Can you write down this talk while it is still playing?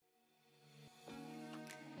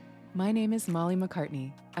My name is Molly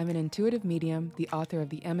McCartney. I'm an intuitive medium, the author of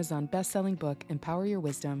the Amazon best-selling book Empower Your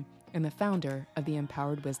Wisdom, and the founder of the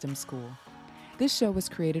Empowered Wisdom School. This show was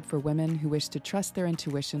created for women who wish to trust their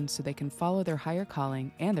intuition so they can follow their higher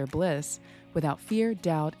calling and their bliss without fear,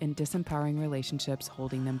 doubt, and disempowering relationships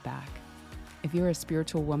holding them back. If you're a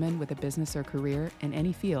spiritual woman with a business or career in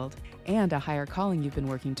any field and a higher calling you've been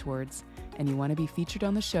working towards, and you want to be featured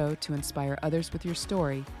on the show to inspire others with your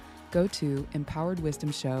story, go to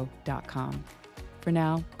empoweredwisdomshow.com. For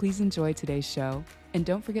now, please enjoy today's show, and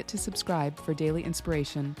don't forget to subscribe for daily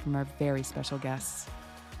inspiration from our very special guests.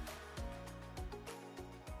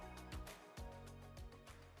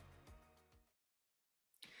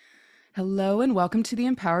 Hello and welcome to the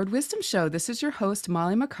Empowered Wisdom Show. This is your host,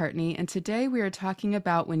 Molly McCartney, and today we are talking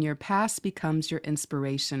about when your past becomes your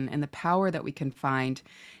inspiration and the power that we can find,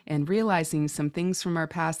 and realizing some things from our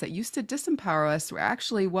past that used to disempower us were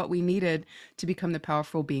actually what we needed to become the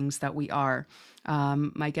powerful beings that we are.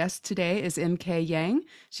 My guest today is MK Yang.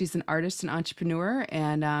 She's an artist and entrepreneur,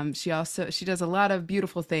 and she does a lot of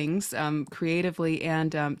beautiful things creatively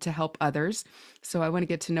and to help others. So I want to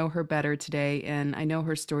get to know her better today, and I know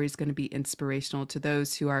her story is going to be inspirational to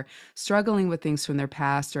those who are struggling with things from their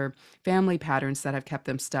past or family patterns that have kept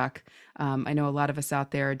them stuck. I know a lot of us out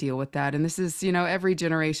there deal with that, and this is, every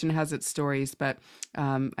generation has its stories, but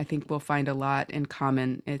I think we'll find a lot in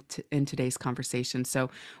common in today's conversation. So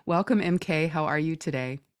welcome, MK. How are you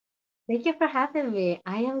today? Thank you for having me.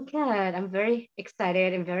 I am good. I'm very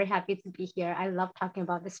excited and very happy to be here. I love talking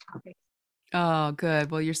about this topic. Oh,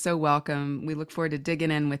 good. Well, you're so welcome. We look forward to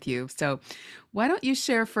digging in with you. So, why don't you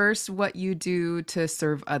share first what you do to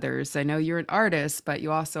serve others? I know you're an artist, but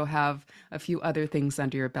you also have a few other things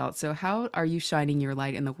under your belt. So, how are you shining your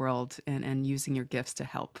light in the world and using your gifts to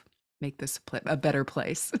help make this a better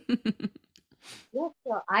place? Yeah,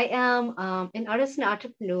 so I am an artist and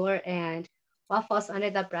entrepreneur, and what falls under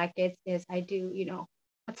the brackets is I do,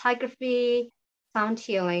 photography, sound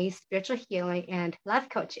healing, spiritual healing, and life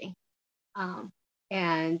coaching. Um,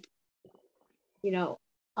 and you know,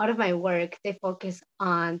 out of my work, they focus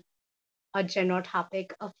on a general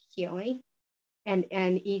topic of healing, and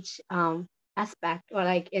each aspect, or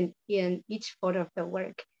like in each photo of the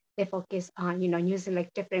work, they focus on using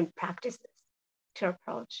like different practices to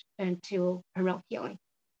approach and to promote healing.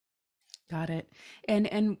 Got it.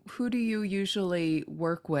 And who do you usually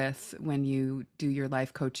work with when you do your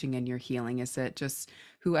life coaching and your healing? Is it just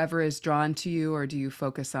whoever is drawn to you, or do you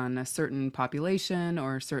focus on a certain population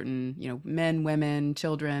or certain, men, women,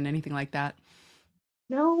 children, anything like that?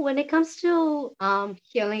 No, when it comes to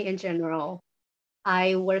healing in general,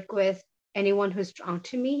 I work with anyone who's drawn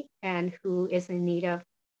to me and who is in need of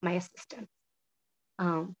my assistance.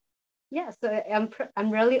 um yeah, so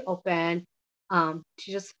I'm really open to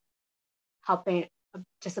just helping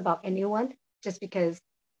just about anyone, just because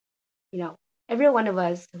you know, every one of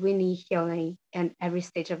us, we need healing in every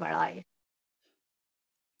stage of our life.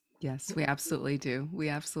 Yes, we absolutely do. We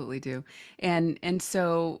absolutely do. And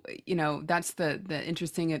so, that's the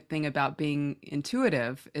interesting thing about being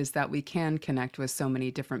intuitive is that we can connect with so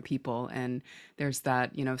many different people, and there's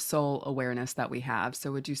that, soul awareness that we have.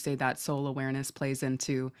 So would you say that soul awareness plays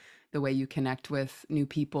into the way you connect with new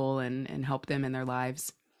people and help them in their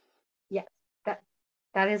lives? Yes, that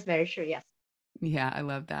that is very true. Yes. Yeah, I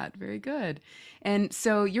love that. Very good. And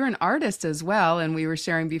so you're an artist as well, and we were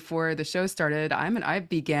sharing before the show started. I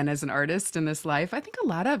began as an artist in this life. I think a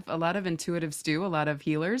lot of intuitives do, a lot of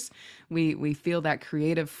healers. We feel that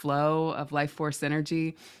creative flow of life force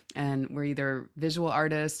energy, and we're either visual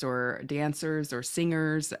artists or dancers or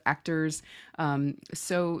singers, actors. Can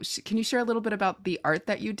you share a little bit about the art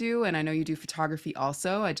that you do? And I know you do photography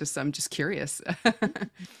also. I'm just curious.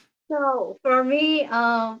 So for me,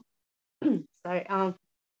 sorry,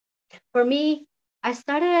 for me, I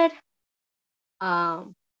started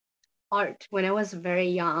um art when I was very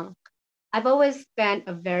young. I've always been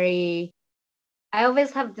I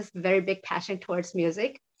always have this very big passion towards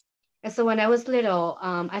music. And so when I was little,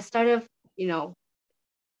 I started, you know,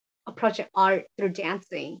 approaching art through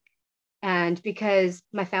dancing. And because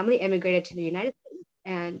my family immigrated to the United States,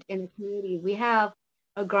 and in the community, we have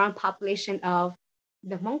a growing population of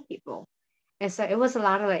the Hmong people. And so it was a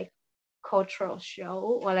lot of like cultural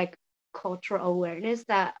show, or like cultural awareness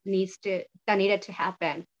that needed to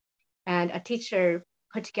happen. And a teacher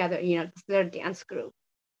put together, this little dance group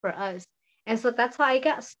for us. And so that's how I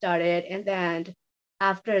got started. And then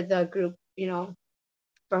after the group,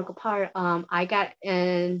 broke apart, I got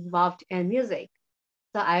involved in music.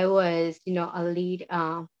 So I was, a lead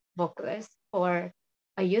vocalist for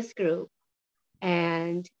a youth group,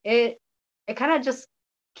 and it kind of just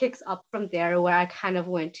kicks up from there, where I kind of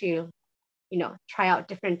went to, try out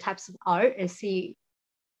different types of art and see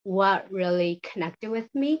what really connected with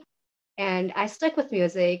me. And I stuck with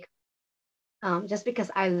music, just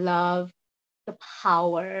because I love the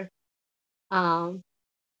power, um,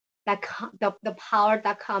 the power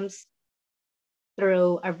that comes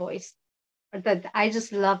through our voice. That I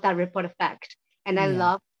just love that ripple effect, and I Yeah.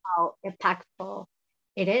 love how impactful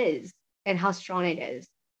it is and how strong it is.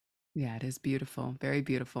 Yeah, it is beautiful. Very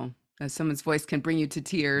beautiful. Someone's voice can bring you to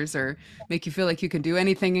tears or make you feel like you can do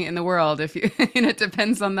anything in the world if you, and it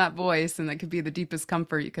depends on that voice, and that could be the deepest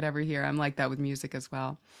comfort you could ever hear. I'm like that with music as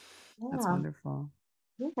well. That's Yeah. wonderful.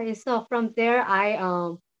 Okay. So from there,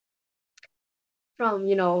 from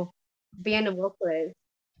being a vocalist,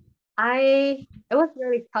 it was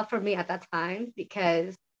really tough for me at that time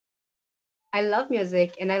because I love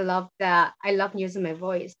music and I love using my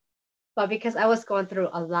voice. But because I was going through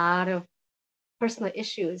a lot of personal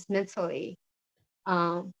issues mentally,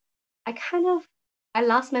 um, I kind of I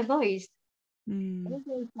lost my voice. It Mm. was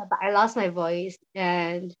really sad, but I lost my voice,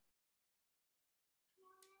 and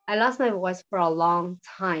I lost my voice for a long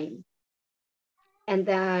time. And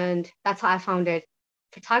then that's how I founded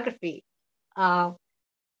photography. Uh,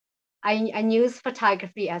 I use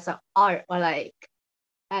photography as an art, or like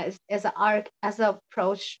as an art, as an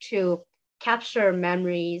approach to capture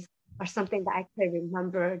memories, or something that I could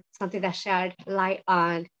remember, something that shed light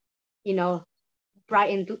on, you know, bright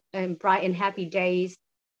and happy days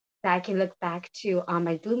that I can look back to on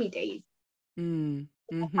my gloomy days. Mm.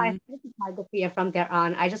 That's why I Mm-hmm. started photography, and from there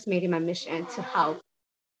on, I just made it my mission to help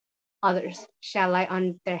others shed light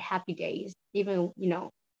on their happy days, even no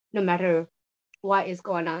matter what is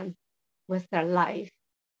going on with their life.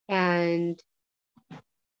 And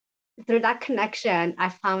through that connection, I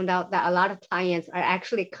found out that a lot of clients are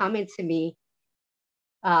actually coming to me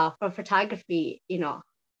for photography,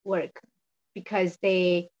 work, because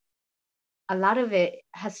a lot of it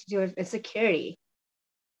has to do with insecurity.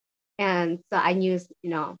 And so I use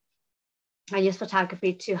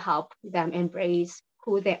photography to help them embrace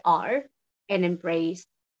who they are and embrace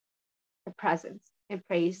the presence,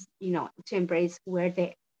 to embrace where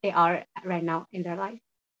they are right now in their life.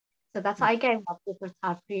 So that's how I get involved with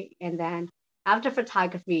photography. And then after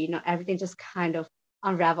photography, everything just kind of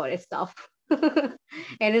unraveled itself.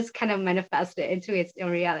 And it's kind of manifested into its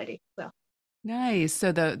own reality. So Nice.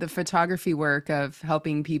 So the photography work of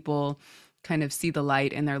helping people kind of see the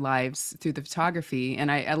light in their lives through the photography.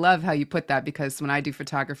 And I love how you put that because when I do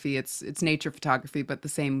photography, it's nature photography, but the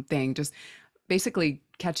same thing, just basically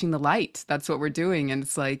catching the light. That's what we're doing. And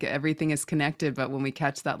it's like everything is connected, but when we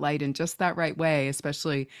catch that light in just that right way,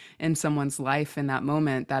 especially in someone's life in that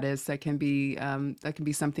moment, that can be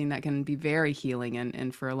something that can be very healing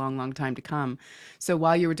and for a long, long time to come. So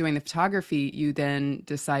while you were doing the photography, you then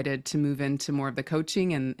decided to move into more of the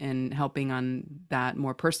coaching and helping on that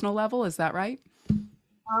more personal level. Is that right?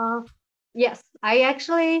 uh, yes, I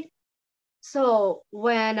actually, so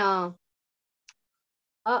when uh,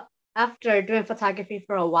 after doing photography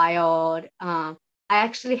for a while, I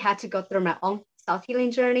actually had to go through my own self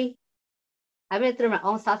healing journey. I went through my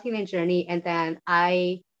own self healing journey, and then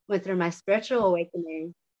I went through my spiritual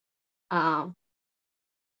awakening. Um,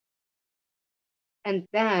 and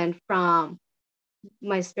then from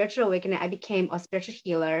my spiritual awakening, I became a spiritual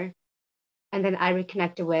healer, and then I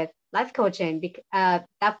reconnected with life coaching. At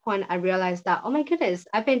that point, I realized that, oh my goodness,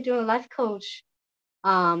 I've been doing life coach,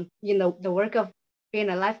 the work of being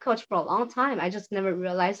a life coach for a long time. I just never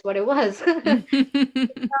realized what it was. And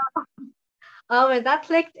that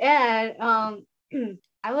clicked in.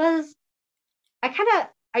 I was,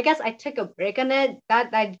 I guess I took a break on it.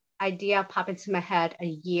 That idea popped into my head a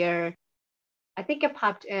year. I think it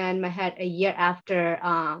popped in my head a year after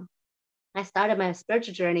I started my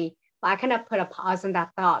spiritual journey. But I kind of put a pause on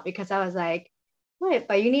that thought because I was like, wait,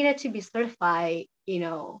 but you needed to be certified,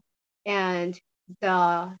 and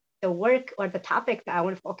the work or the topic that I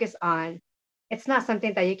want to focus on, it's not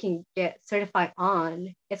something that you can get certified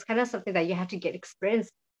on. It's kind of something that you have to get experience,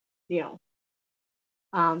 you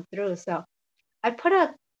know, through. So I put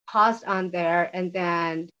a pause on there, and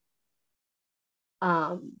then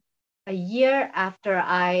um, a year after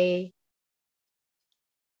I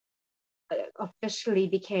officially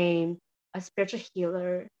became a spiritual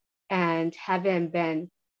healer and having been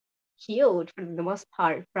healed for the most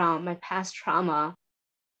part from my past trauma,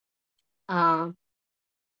 um,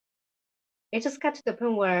 it just got to the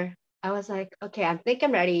point where I was like, okay, I think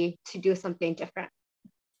I'm ready to do something different.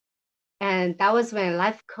 And that was when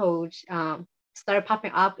life coach started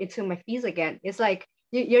popping up into my feeds again. It's like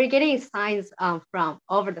you're getting signs from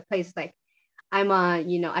all over the place. Like I'm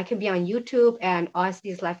on, I can be on YouTube and all I see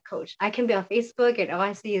is life coach. I can be on Facebook and all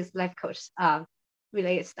I see is life coach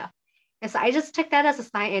related stuff. And so I just took that as a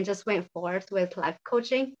sign and just went forth with life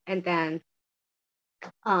coaching.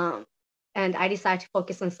 Um, and I decided to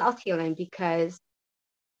focus on self healing because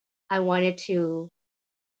I wanted to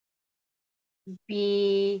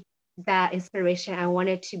be that inspiration. I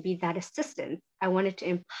wanted to be that assistant. I wanted to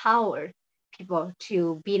empower people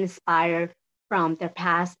to be inspired from their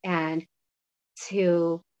past and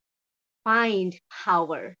to find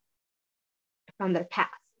power from their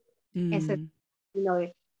past. And so, Mm. you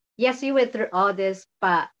know, yes, you went through all this,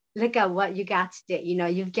 but look at what you got today.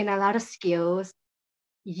 You've gained a lot of skills.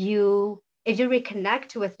 If you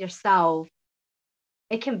reconnect with yourself,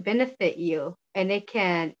 it can benefit you and it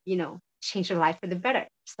can, change your life for the better.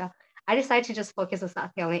 So I decided to just focus on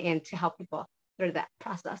self healing and to help people through that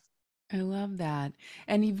process. I love that.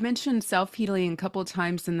 And you've mentioned self-healing a couple of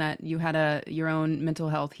times in that you had your own mental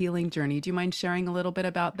health healing journey. Do you mind sharing a little bit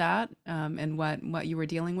about that, and what you were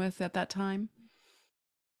dealing with at that time?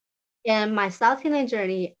 In my self healing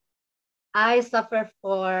journey, I suffer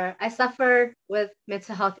with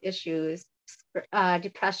mental health issues,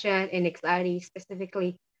 depression and anxiety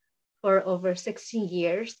specifically for over 16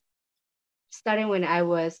 years, starting when I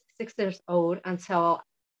was 6 years old until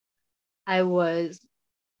I was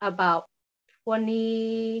about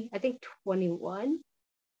 20, I think 21,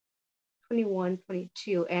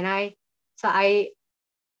 22. So I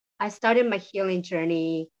started my healing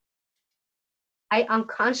journey. I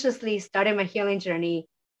unconsciously started my healing journey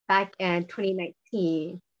back in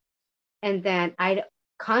 2019. And then I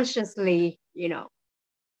consciously,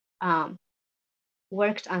 um,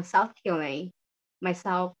 worked on self healing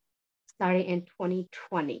myself starting in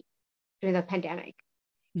 2020 during the pandemic.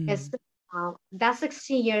 It's Mm. that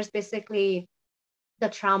 16 years basically the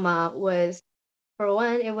trauma was, for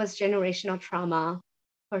one, it was generational trauma.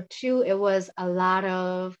 For two, it was a lot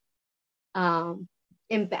of um,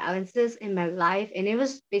 imbalances in my life. And it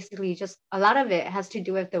was basically just a lot of it has to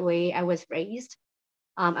do with the way I was raised.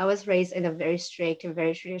 I was raised in a very strict and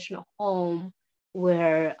very traditional home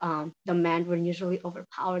where the man would usually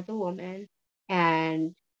overpower the woman.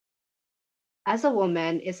 And as a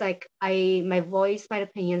woman, it's like my voice, my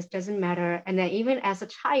opinions doesn't matter. And then even as a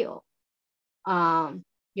child, um,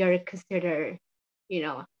 you're considered, you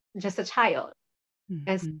know, just a child.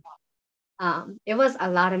 And Mhm. it was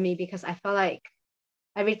a lot of me because I felt like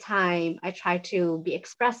every time I try to be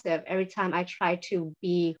expressive, every time I try to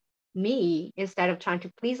be me instead of trying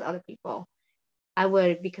to please other people, I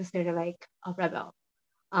would be considered like a rebel,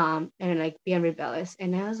 and like being rebellious.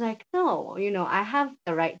 And I was like, no, I have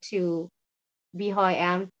the right to be who I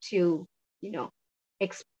am, to, you know,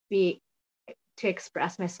 be to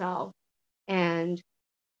express myself. And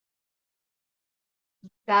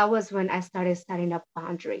that was when I started setting up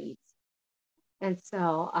boundaries. And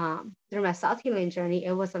so through my self healing journey,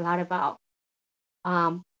 it was a lot about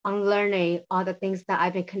unlearning all the things that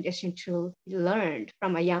I've been conditioned to learn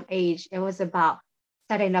from a young age. It was about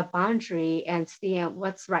setting a boundary and seeing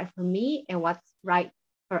what's right for me and what's right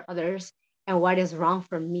for others and what is wrong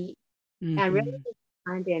for me. And really Mhm.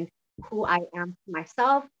 finding who I am to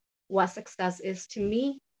myself, what success is to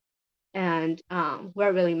me, and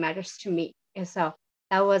what really matters to me. And so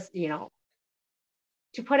that was, to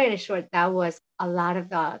put it in short, that was a lot of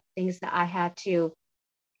the things that I had to,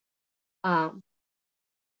 um,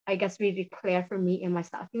 I guess, really clear for me in my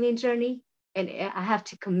self healing journey. And I have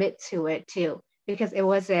to commit to it too, because it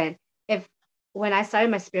wasn't, if when I started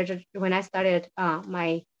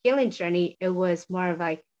my healing journey, it was more of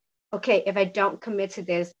like, okay, if I don't commit to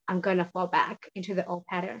this, I'm going to fall back into the old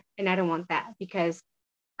pattern. And I don't want that because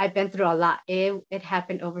I've been through a lot. It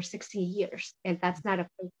happened over 16 years. And that's not a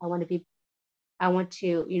place I want to,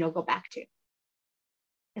 go back to.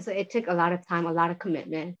 And so it took a lot of time, a lot of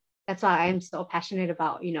commitment. That's why I'm so passionate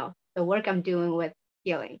about, the work I'm doing with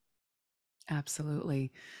healing.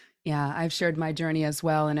 Absolutely. Yeah, I've shared my journey as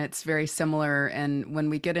well, and it's very similar. And when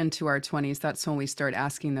we get into our 20s, that's when we start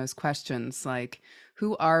asking those questions like,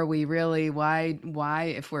 who are we really? Why,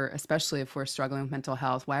 if especially if we're struggling with mental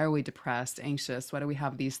health, why are we depressed, anxious? Why do we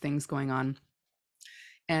have these things going on?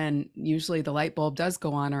 And usually the light bulb does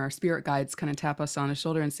go on, or our spirit guides kind of tap us on the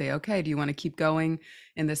shoulder and say, okay, do you want to keep going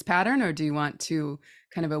in this pattern, or do you want to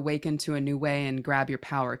kind of awaken to a new way and grab your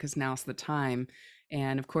power? Because now's the time.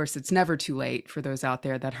 And of course, it's never too late for those out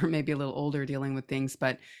there that are maybe a little older dealing with things.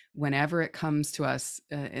 But whenever it comes to us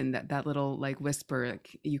in that little like whisper,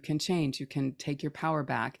 like, you can change, you can take your power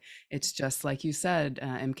back. It's just like you said,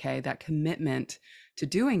 MK, that commitment to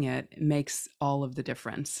doing it makes all of the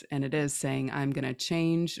difference. And it is saying, I'm going to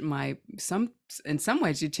change in some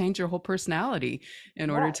ways, you change your whole personality in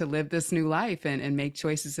order Yeah. to live this new life and make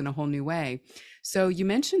choices in a whole new way. So you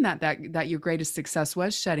mentioned that your greatest success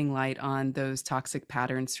was shedding light on those toxic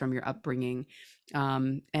patterns from your upbringing.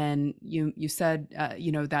 And you said,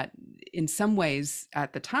 that in some ways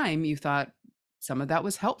at the time you thought some of that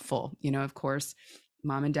was helpful. Of course,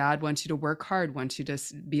 mom and dad want you to work hard, want you to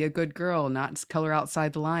be a good girl, not color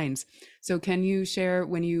outside the lines. So can you share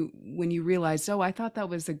when you realized, oh, I thought that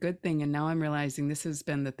was a good thing, and now I'm realizing this has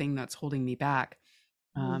been the thing that's holding me back,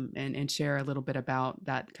 Mhm. and share a little bit about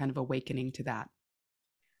that kind of awakening to that.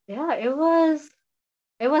 Yeah, it was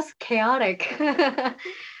chaotic. It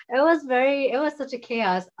was such a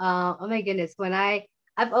chaos. Oh my goodness.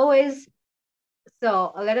 I've always,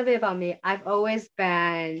 so a little bit about me, I've always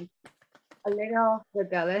been a little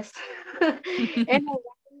rebellious. And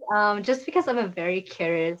just because I'm a very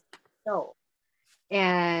curious soul.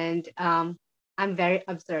 And I'm very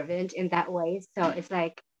observant in that way. So it's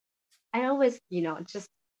like I always, just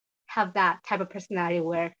have that type of personality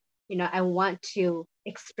where, I want to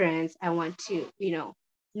experience, I want to,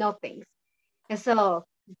 know things. And so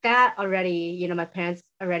that already, my parents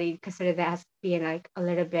already considered that as being like a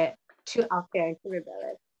little bit too out there and too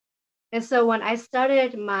rebellious. And so when I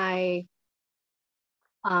started my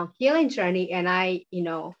healing journey and I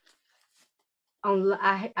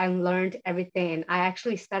learned everything and I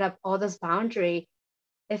actually set up all this boundary,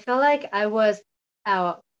 it felt like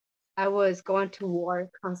uh, I was going to war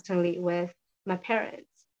constantly with my parents,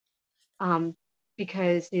 um,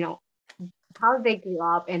 because how they grew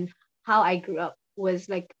up and how I grew up was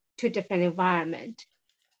like two different environment.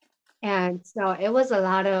 And so it was a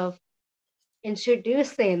lot of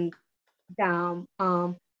introducing them,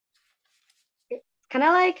 kind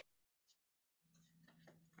of like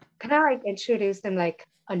introducing like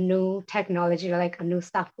a new technology, like a new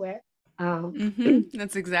software.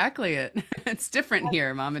 That's exactly it. It's different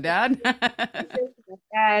here, mom and dad.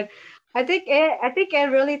 And I think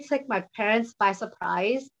it really took my parents by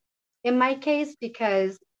surprise in my case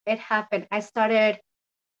because it happened. I started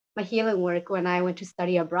my healing work when I went to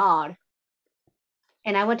study abroad.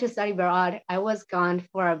 And I went to study abroad. I was gone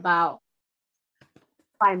for about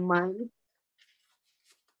 5 months.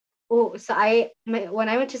 Oh, so when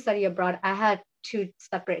I went to study abroad, I had two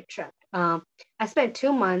separate trips. I spent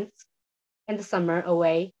 2 months in the summer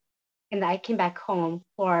away, and I came back home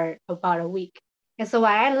for about a week. And so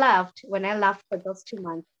when I left for those 2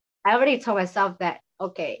 months, I already told myself that,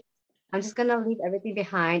 okay, I'm just gonna leave everything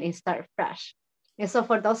behind and start fresh. And so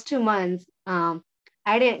for those 2 months,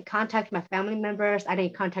 I didn't contact my family members. I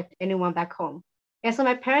didn't contact anyone back home. And so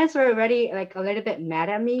my parents were already like a little bit mad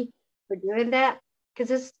at me for doing that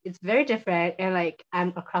because it's very different and like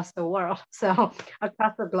I'm across the world, so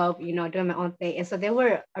across the globe, doing my own thing. And so they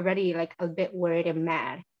were already like a bit worried and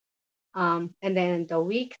mad. And then the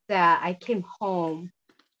week that I came home,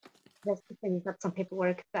 just to finish up some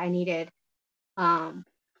paperwork that I needed, um,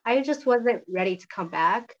 I just wasn't ready to come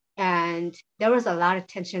back. And there was a lot of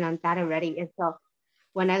tension on that already. And so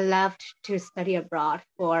when I left to study abroad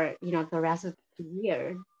for, the rest of the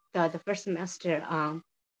year, the first semester,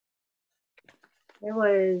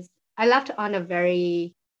 I left on a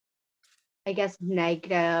very, I guess,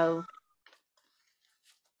 negative,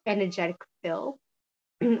 energetic feel.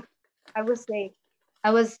 I would say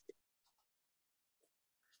I was,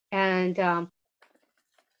 and I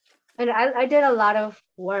did a lot of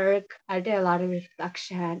work. I did a lot of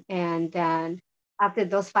reflection. And then after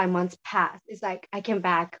those 5 months passed, it's like I came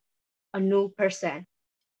back a new person.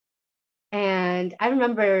 And I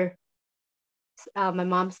remember my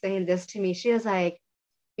mom saying this to me. She was like,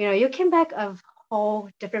 you came back a whole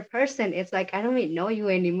different person. It's like, I don't even know you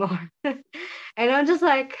anymore. And I'm just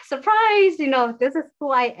like, surprised, this is who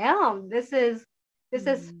I am. This is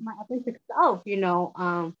Mm. my authentic self,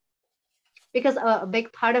 because a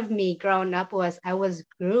big part of me growing up was I was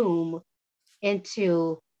groomed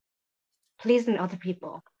into pleasing other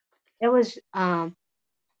people. It was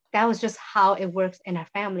that was just how it works in our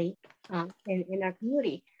family, in our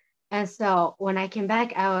community. And so when I came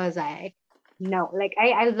back, I was like, no, like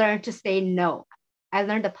I learned to say no. I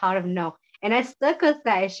learned the power of no. And I stuck with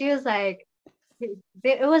that. She was like,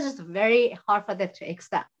 it was just very hard for them to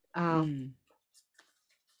accept. Mm.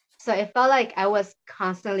 So it felt like I was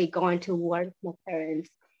constantly going to war with my parents.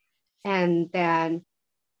 And then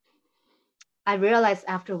I realized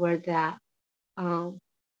afterward that um,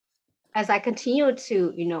 as I continued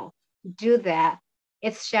to, do that,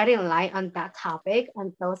 it's shedding light on that topic,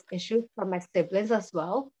 on those issues for my siblings as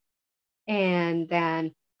well. And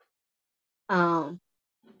then um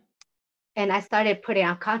and I started putting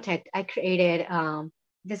out content. I created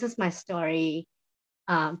this is my story,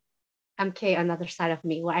 um MK Another Side of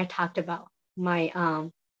Me, where I talked about my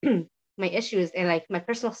my issues and like my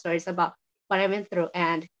personal stories about what I went through.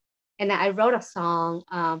 And I wrote a song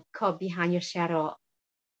called Behind Your Shadow,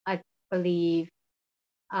 I believe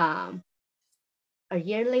um a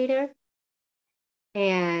year later.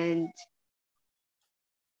 And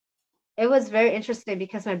it was very interesting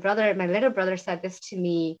because my little brother said this to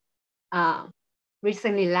me um,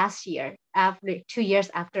 recently last year, after 2 years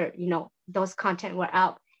after, those content were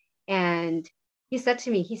out. And he said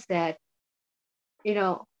to me, he said,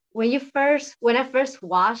 when I first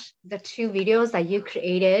watched the two videos that you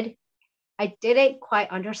created, I didn't quite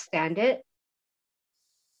understand it.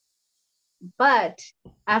 But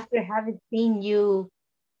after having seen you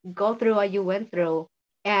go through what you went through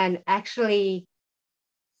and actually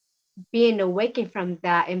being awakened from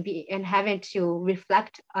that and having to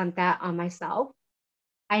reflect on that on myself,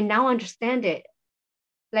 I now understand it.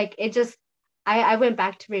 Like it just I went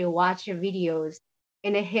back to rewatch your videos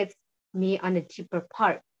and it hits me on a deeper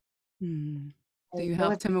part. Mm. So And you it was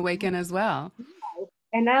helped him awaken as well.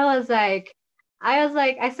 and I was like,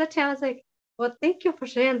 I said to him, I was like, well, thank you for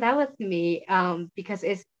sharing that with me. Because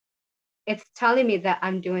it's telling me that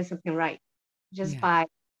I'm doing something right just Yeah. by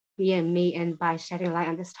being me and by shedding light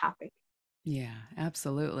on this topic. Yeah,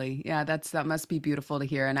 absolutely. Yeah, that must be beautiful to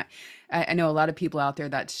hear. And I know a lot of people out there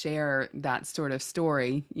that share that sort of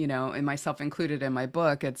story, and myself included in my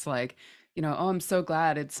book. It's like, oh, I'm so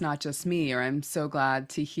glad it's not just me, or I'm so glad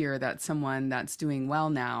to hear that someone that's doing well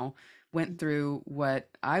now went through what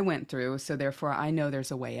I went through. So therefore I know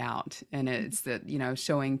there's a way out. And it's that,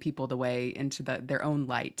 showing people the way into their own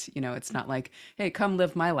light. It's not like, hey, come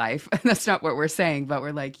live my life. That's not what we're saying, but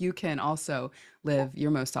we're like, you can also live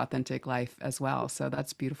your most authentic life as well. So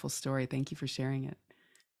that's a beautiful story. Thank you for sharing it.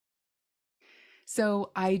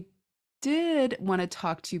 So I did want to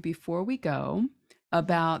talk to you before we go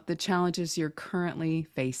about the challenges you're currently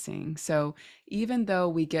facing. So even though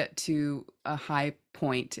we get to a high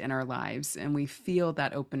point in our lives and we feel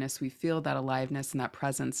that openness, we feel that aliveness and that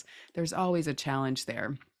presence, there's always a challenge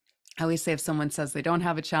there. I always say if someone says they don't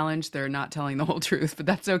have a challenge, they're not telling the whole truth, but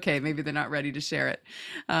that's okay. Maybe they're not ready to share it.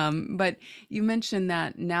 But you mentioned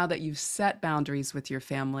that now that you've set boundaries with your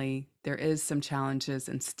family, there is some challenges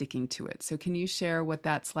in sticking to it. So can you share what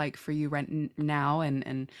that's like for you right now?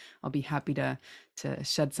 And I'll be happy to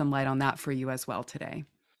shed some light on that for you as well today.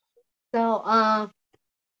 So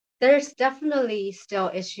there's definitely still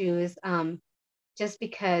issues, just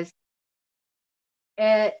because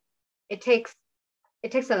it it takes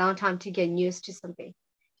it takes a long time to get used to something.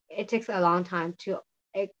 It takes a long time to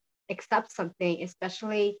ac- accept something,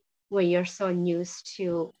 especially when you're so used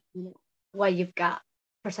to what you've got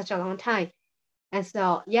for such a long time. And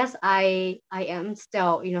so, yes, I am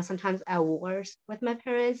still, sometimes at wars with my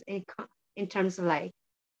parents in terms of like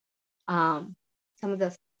um some of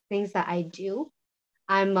the things that I do.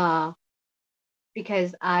 I'm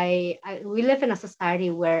because I we live in a society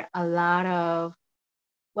where a lot of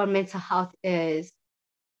what mental health is,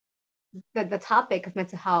 the topic of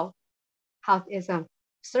mental health is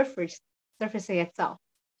surface surfacing itself,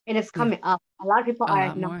 and it's Yeah, coming up. A lot of people a are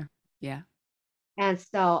lot not, more. Yeah. and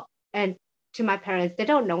so and to my parents, they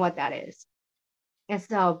don't know what that is. And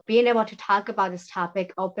so being able to talk about this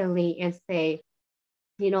topic openly and say,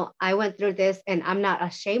 I went through this and I'm not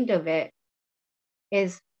ashamed of it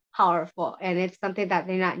is powerful. And it's something that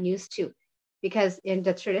they're not used to. Because in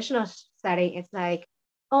the traditional setting, it's like,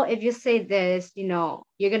 oh, if you say this, you're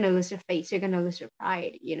gonna lose your face, you're gonna lose your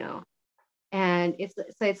pride. And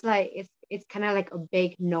it's like it's kind of like a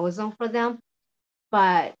big no zone for them.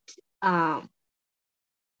 But um,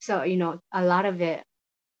 so a lot of it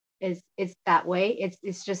is that way.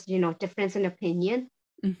 It's just difference in opinion.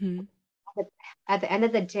 Hmm. But at the end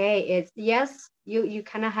of the day, it's yes, you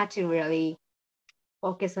kind of had to really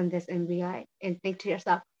focus on this and realize and think to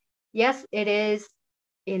yourself, yes, it is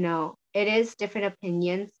different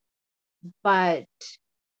opinions, but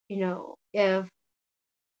if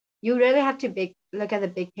you really have to look at the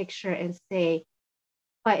big picture and say,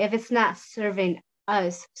 but if it's not serving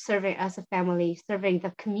us a family, serving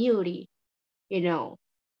the community, you know,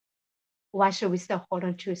 why should we still hold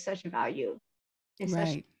on to such value and such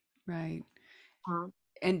Right. Right. um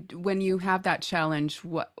And when you have that challenge,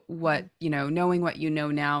 knowing what you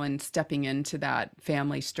know now and stepping into that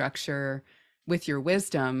family structure with your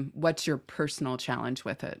wisdom, what's your personal challenge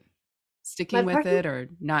with it? my sticking with personal it or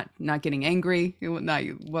not getting angry? Not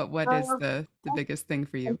what is uh, the biggest thing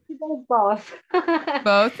for it's you? a bit of both.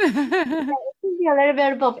 Both? It can be a little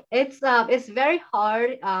bit of both. It's very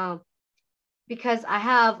hard because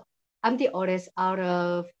I'm the oldest out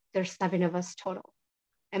of there's seven of us total,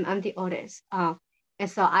 and I'm the oldest. And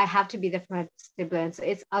so I have to be the front sibling. So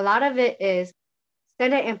it's a lot of it is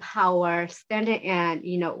standing in power, standing and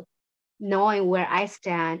knowing where I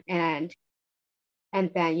stand, and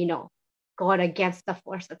then going against the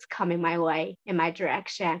force that's coming my way in my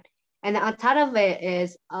direction. And then on top of it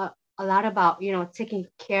is a lot about taking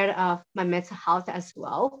care of my mental health as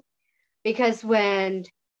well, because when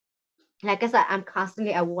like I said, I'm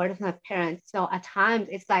constantly at war with my parents. So at times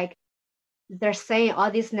it's like they're saying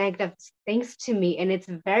all these negative things to me and it's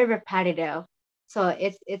very repetitive. So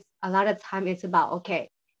it's a lot of time it's about, okay,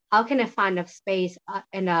 how can I find a space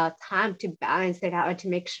and a time to balance it out and to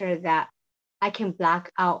make sure that I can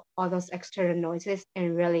block out all those external noises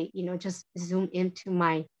and really just zoom into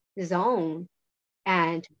my zone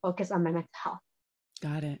and focus on my mental health.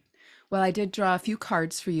 Got it. Well, I did draw a few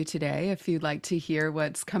cards for you today if you'd like to hear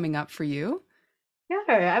what's coming up for you. Sure,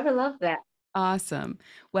 I would love that. Awesome.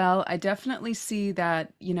 Well, I definitely see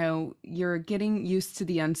that, you're getting used to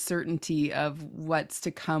the uncertainty of what's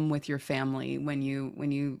to come with your family when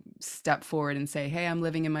you step forward and say, "Hey, I'm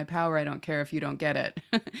living in my power. I don't care if you don't get it."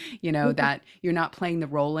 That you're not playing the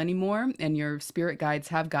role anymore and your spirit guides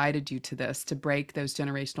have guided you to this to break those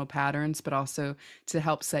generational patterns, but also to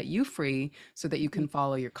help set you free so that you can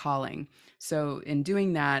follow your calling. So in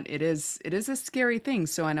doing that, it is a scary thing.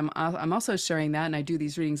 So and I'm also sharing that, and I do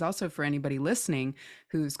these readings also for anybody listening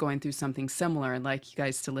who's going through something similar and like you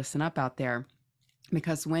guys to listen up out there.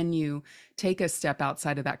 Because when you take a step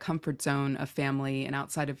outside of that comfort zone of family and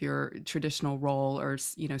outside of your traditional role or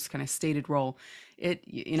kind of stated role,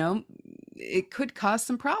 it could cause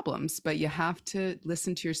some problems, but you have to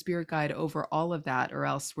listen to your spirit guide over all of that, or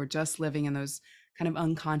else we're just living in those kind of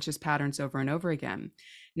unconscious patterns over and over again.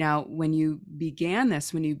 Now, when you began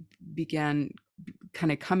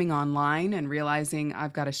kind of coming online and realizing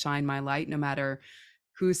I've got to shine my light no matter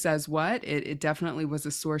who says what, it definitely was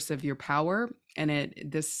a source of your power. And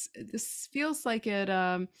this feels like it.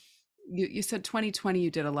 You said 2020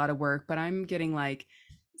 you did a lot of work, but I'm getting like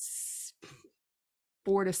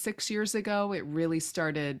 4 to 6 years ago it really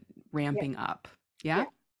started Yeah, ramping up. Yeah.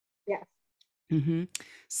 yeah, yeah. Mm-hmm.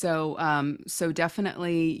 So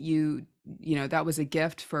definitely that was a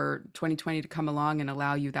gift for 2020 to come along and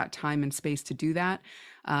allow you that time and space to do that.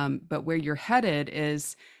 But where you're headed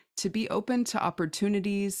is to be open to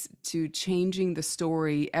opportunities, to changing the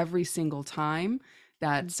story every single time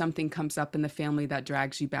that something comes up in the family that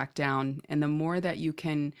drags you back down. And the more that you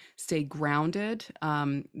can stay grounded,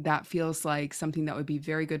 that feels like something that would be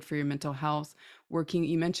very good for your mental health.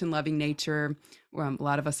 You mentioned loving nature. A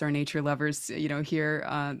lot of us are nature lovers, here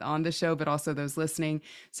on the show, but also those listening.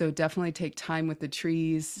 So definitely take time with the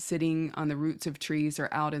trees, sitting on the roots of trees or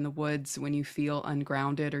out in the woods when you feel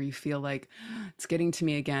ungrounded or you feel like it's getting to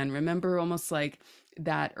me again. Remember, almost like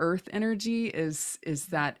that earth energy is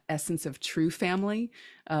that essence of true family,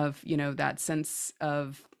 of that sense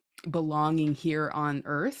of belonging here on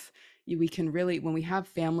earth. We can really, when we have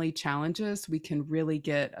family challenges, we can really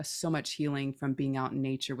get so much healing from being out in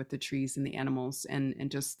nature with the trees and the animals and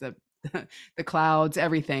just the clouds,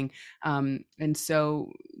 everything. And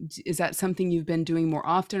so is that something you've been doing more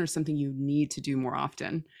often or something you need to do more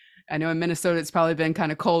often? I know in Minnesota it's probably been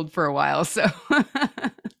kind of cold for a while, so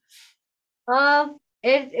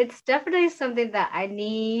It's definitely something that I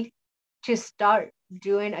need to start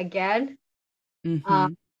doing again. Um, hmm.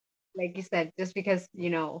 like you said, just because,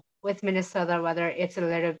 with Minnesota weather, it's a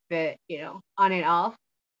little bit, on and off.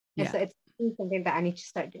 And Yeah. so it's something that I need to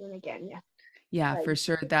start doing again. Yeah. Yeah, Right. for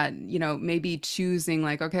sure. That, maybe choosing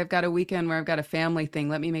like, okay, I've got a weekend where I've got a family thing.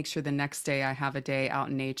 Let me make sure the next day I have a day out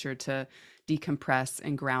in nature to decompress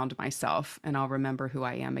and ground myself, and I'll remember who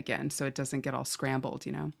I am again so it doesn't get all scrambled.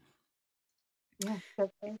 Yeah.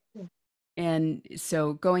 So thank you. And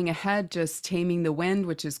so going ahead, just taming the wind,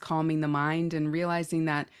 which is calming the mind and realizing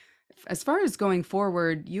that as far as going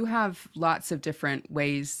forward, you have lots of different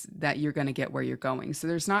ways that you're going to get where you're going. So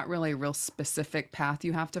there's not really a real specific path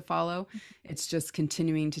you have to follow. It's just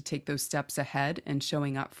continuing to take those steps ahead and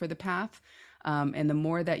showing up for the path. And the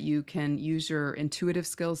more that you can use your intuitive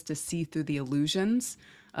skills to see through the illusions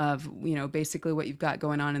of, basically what you've got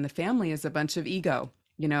going on in the family is a bunch of ego,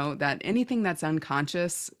 that anything that's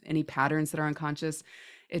unconscious, any patterns that are unconscious,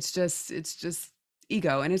 it's just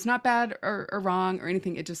ego, and it's not bad or wrong or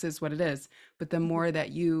anything. It just is what it is. But the more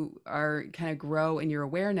that you are kind of grow in your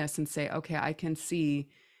awareness and say, okay, I can see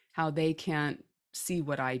how they can't see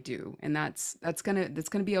what I do. And that's gonna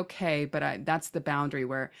be okay, but that's the boundary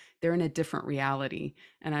where they're in a different reality.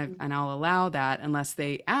 And I'll allow that unless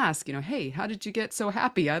they ask, hey, how did you get so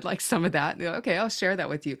happy? I'd like some of that. Okay, I'll share that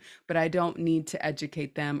with you. But I don't need to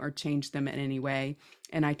educate them or change them in any way.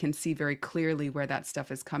 And I can see very clearly where that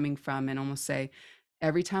stuff is coming from and almost say,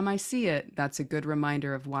 every time I see it, that's a good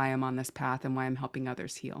reminder of why I'm on this path and why I'm helping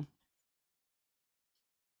others heal.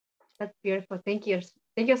 That's beautiful. Thank you.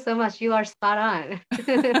 Thank you so much. You are spot on.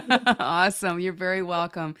 Awesome. You're very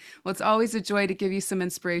welcome. Well, it's always a joy to give you some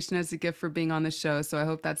inspiration as a gift for being on the show. So I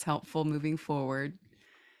hope that's helpful moving forward.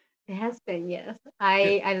 It has been, yes. Good.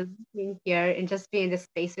 I love being here and just be in this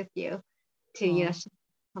space with you to, Oh, shed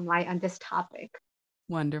some light on this topic.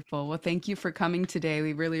 wonderful. Well, thank you for coming today.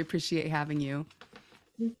 We really appreciate having you.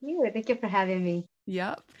 Thank you. Thank you for having me.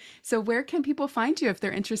 Yep. So, where can people find you if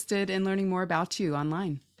they're interested in learning more about you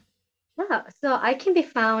online? Yeah, so I can be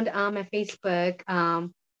found on my Facebook,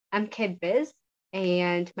 MKBiz,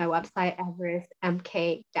 and my website,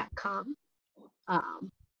 everestmk.com.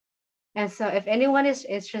 Um, and so if anyone is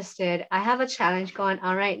interested, I have a challenge going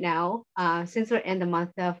on right now. Since we're in the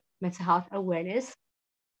month of mental health awareness,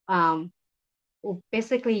 um,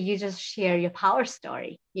 basically you just share your power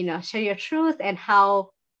story, share your truth and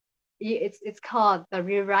how it's called the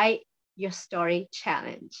Rewrite Your Story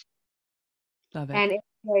Challenge. Love it. And it's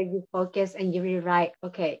where you focus and you rewrite,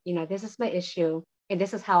 okay, this is my issue and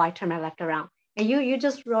this is how I turn my life around. And you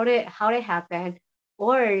just wrote it how it happened,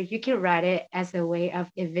 or you can write it as a way of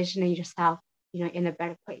envisioning yourself, in a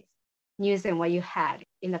better place, using what you had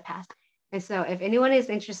in the past. And so if anyone is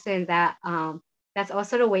interested in that, that's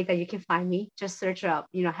also the way that you can find me. Just search up,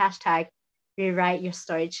 hashtag rewrite your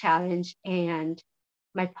story challenge, and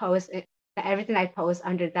my post, everything I post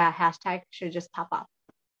under that hashtag should just pop up.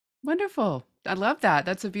 Wonderful. I love that.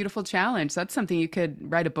 That's a beautiful challenge. That's something you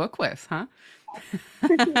could write a book with, huh?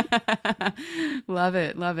 Love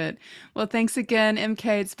it. Love it. Well, thanks again,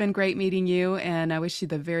 MK. It's been great meeting you, and I wish you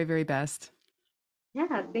the very, very best.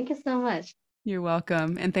 Yeah, thank you so much. You're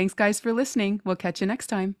welcome. And thanks, guys, for listening. We'll catch you next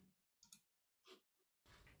time.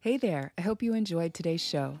 Hey there. I hope you enjoyed today's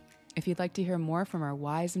show. If you'd like to hear more from our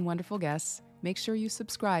wise and wonderful guests, make sure you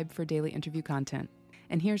subscribe for daily interview content.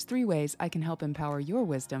 And here's 3 ways I can help empower your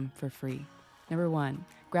wisdom for free. Number 1,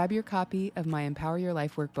 grab your copy of my Empower Your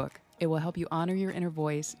Life workbook. It will help you honor your inner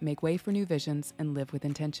voice, make way for new visions, and live with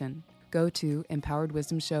intention. Go to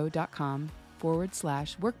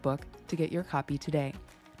empoweredwisdomshow.com/workbook to get your copy today.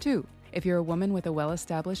 2, if you're a woman with a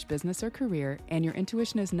well-established business or career and your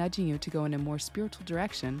intuition is nudging you to go in a more spiritual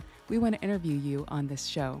direction, we want to interview you on this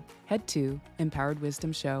show. Head to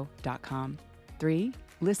empoweredwisdomshow.com. 3,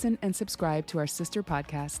 listen and subscribe to our sister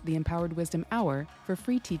podcast, The Empowered Wisdom Hour, for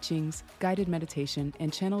free teachings, guided meditation,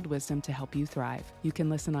 and channeled wisdom to help you thrive. You can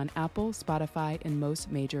listen on Apple, Spotify, and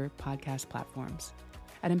most major podcast platforms.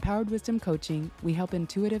 At Empowered Wisdom Coaching, we help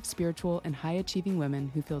intuitive, spiritual, and high-achieving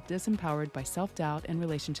women who feel disempowered by self-doubt and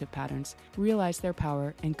relationship patterns realize their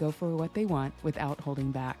power and go for what they want without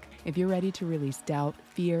holding back. If you're ready to release doubt,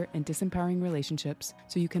 fear, and disempowering relationships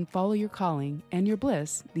so you can follow your calling and your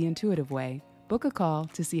bliss the intuitive way, book a call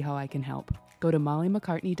to see how I can help. Go to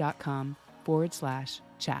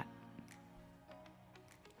mollymccartney.com/chat.